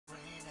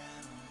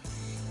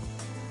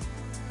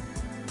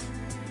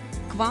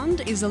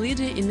KVAND is a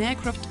leader in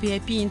aircraft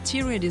VIP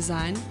interior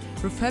design,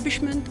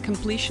 refurbishment,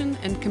 completion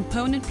and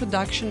component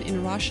production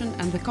in Russian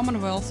and the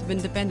Commonwealth of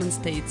Independent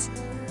States.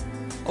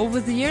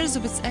 Over the years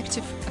of its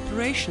active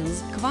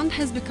operations, KVAND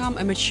has become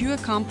a mature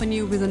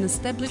company with an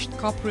established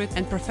corporate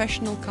and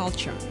professional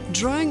culture.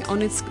 Drawing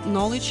on its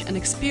knowledge and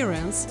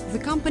experience, the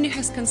company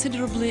has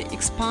considerably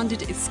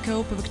expanded its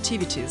scope of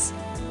activities.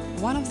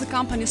 One of the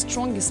company's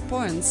strongest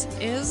points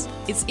is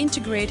its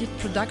integrated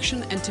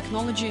production and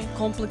technology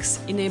complex,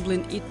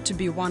 enabling it to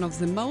be one of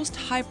the most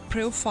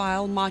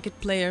high-profile market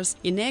players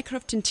in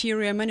aircraft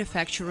interior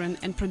manufacturing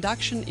and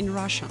production in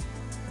Russia.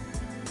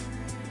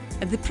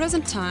 At the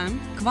present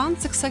time, KVAND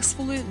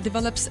successfully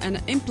develops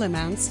and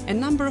implements a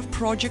number of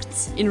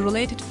projects in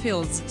related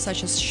fields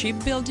such as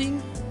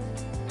shipbuilding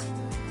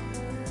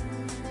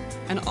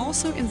and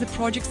also in the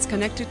projects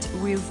connected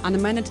with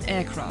unmanned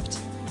aircraft.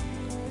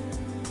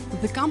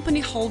 The company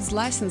holds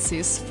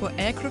licenses for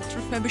aircraft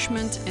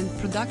refurbishment and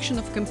production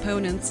of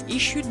components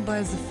issued by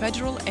the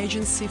Federal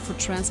Agency for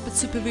Transport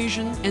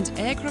Supervision and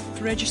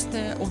Aircraft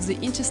Register of the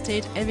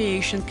Interstate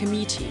Aviation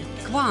Committee.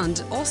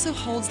 KVAND also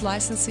holds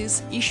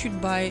licenses issued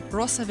by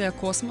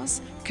Rosaviakosmos,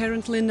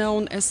 currently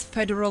known as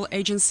Federal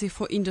Agency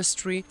for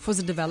Industry, for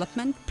the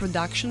development,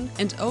 production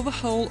and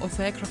overhaul of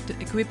aircraft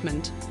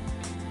equipment.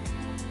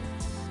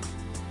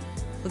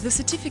 The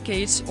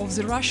certificate of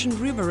the Russian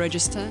River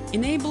Register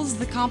enables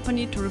the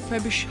company to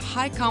refurbish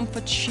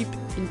high-comfort ship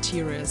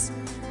interiors.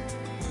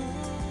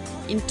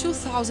 In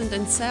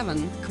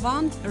 2007,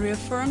 KVAND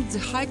reaffirmed the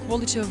high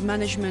quality of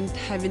management,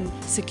 having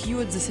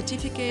secured the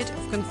certificate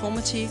of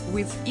conformity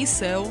with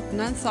ISO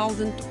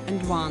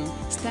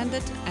 9001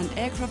 Standard and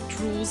Aircraft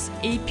Rules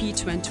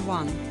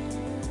AP21.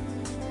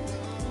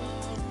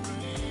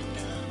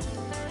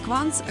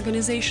 KVAND's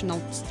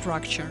organizational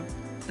structure.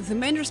 The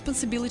main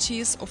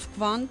responsibilities of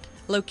KVAND,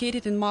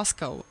 located in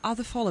Moscow, are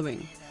the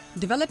following: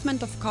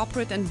 development of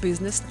corporate and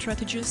business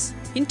strategies,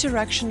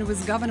 interaction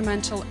with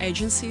governmental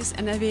agencies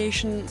and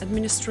aviation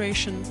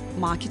administration,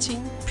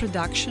 marketing,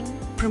 production,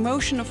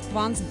 promotion of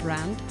KVAND's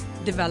brand,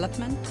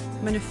 development,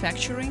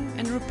 manufacturing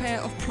and repair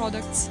of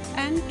products,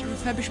 and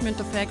refurbishment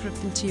of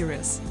aircraft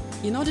interiors.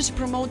 In order to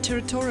promote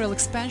territorial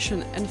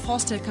expansion and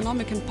foster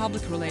economic and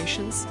public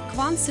relations,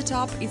 KVAND set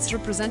up its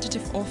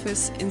representative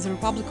office in the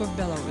Republic of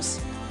Belarus.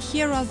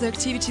 Here are the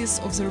activities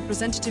of the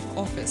representative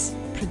office: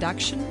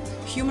 production,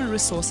 human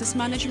resources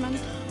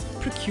management,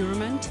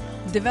 procurement,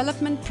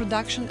 development,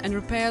 production and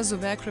repairs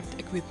of aircraft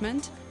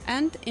equipment,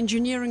 and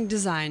engineering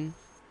design.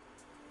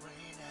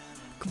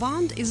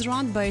 KVAND is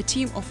run by a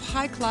team of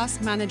high-class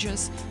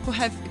managers who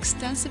have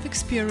extensive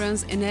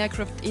experience in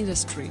aircraft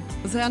industry.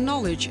 Their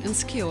knowledge and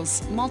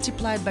skills,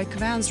 multiplied by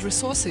KVAND's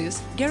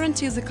resources,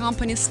 guarantee the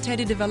company's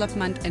steady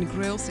development and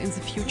growth in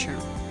the future.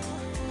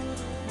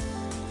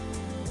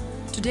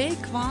 Today,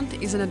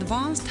 KVAND is an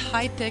advanced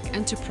high-tech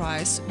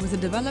enterprise with a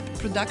developed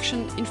production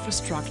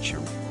infrastructure.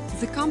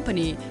 The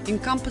company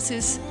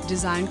encompasses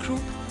design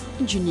group,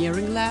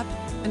 engineering lab,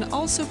 and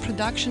also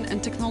production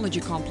and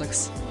technology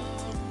complex.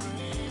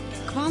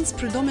 KVAND's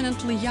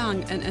predominantly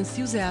young and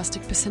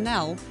enthusiastic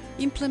personnel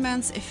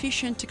implements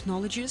efficient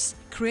technologies,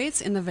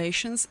 creates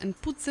innovations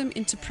and puts them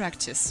into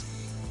practice.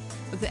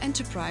 The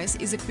enterprise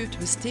is equipped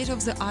with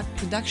state-of-the-art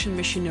production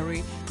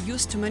machinery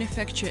used to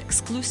manufacture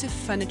exclusive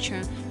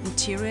furniture,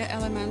 interior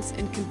elements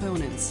and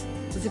components.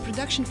 The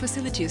production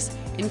facilities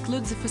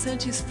include the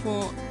facilities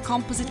for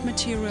composite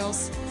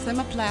materials,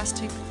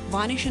 thermoplastic,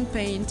 varnish and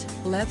paint,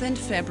 leather and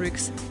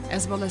fabrics,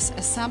 as well as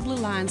assembly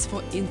lines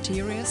for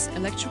interiors,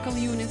 electrical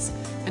units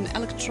and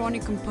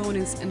electronic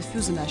components and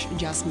fuselage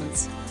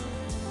adjustments.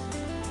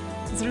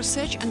 The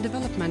Research and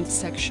Development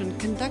section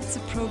conducts a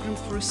program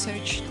for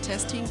research,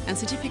 testing and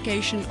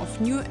certification of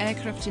new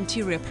aircraft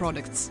interior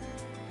products.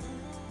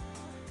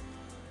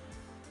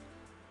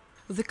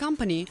 The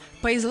company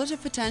pays a lot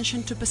of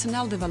attention to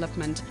personnel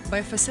development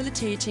by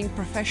facilitating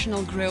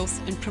professional growth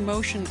and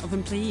promotion of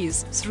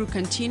employees through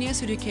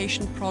continuous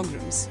education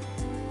programs.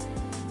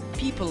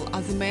 People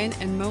are the main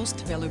and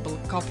most valuable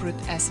corporate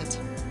asset.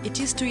 It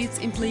is to its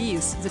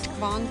employees that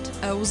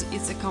KVAND owes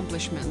its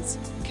accomplishments.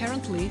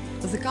 Currently,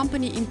 the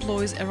company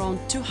employs around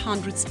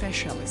 200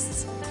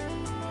 specialists.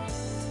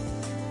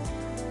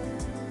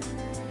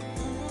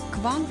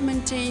 KVAND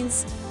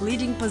maintains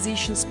leading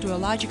positions to a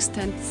large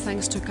extent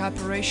thanks to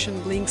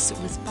cooperation links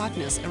with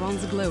partners around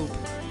the globe.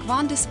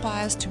 KVAND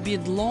aspires to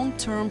build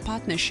long-term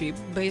partnership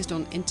based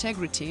on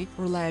integrity,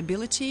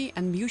 reliability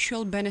and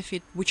mutual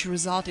benefit, which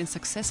result in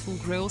successful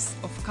growth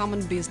of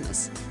common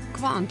business.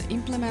 KVAND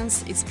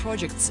implements its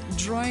projects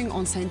drawing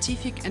on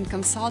scientific and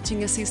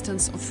consulting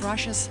assistance of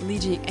Russia's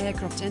leading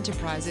aircraft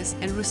enterprises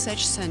and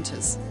research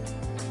centers.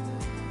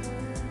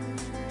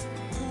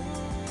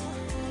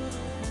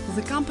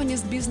 The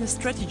company's business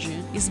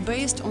strategy is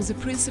based on the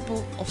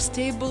principle of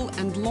stable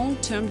and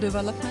long-term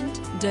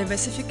development,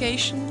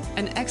 diversification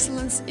and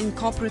excellence in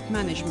corporate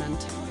management.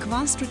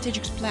 KVAND's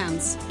strategic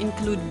plans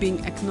include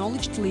being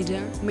acknowledged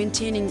leader,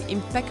 maintaining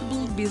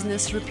impeccable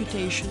business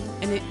reputation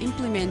and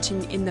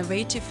implementing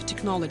innovative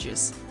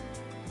technologies.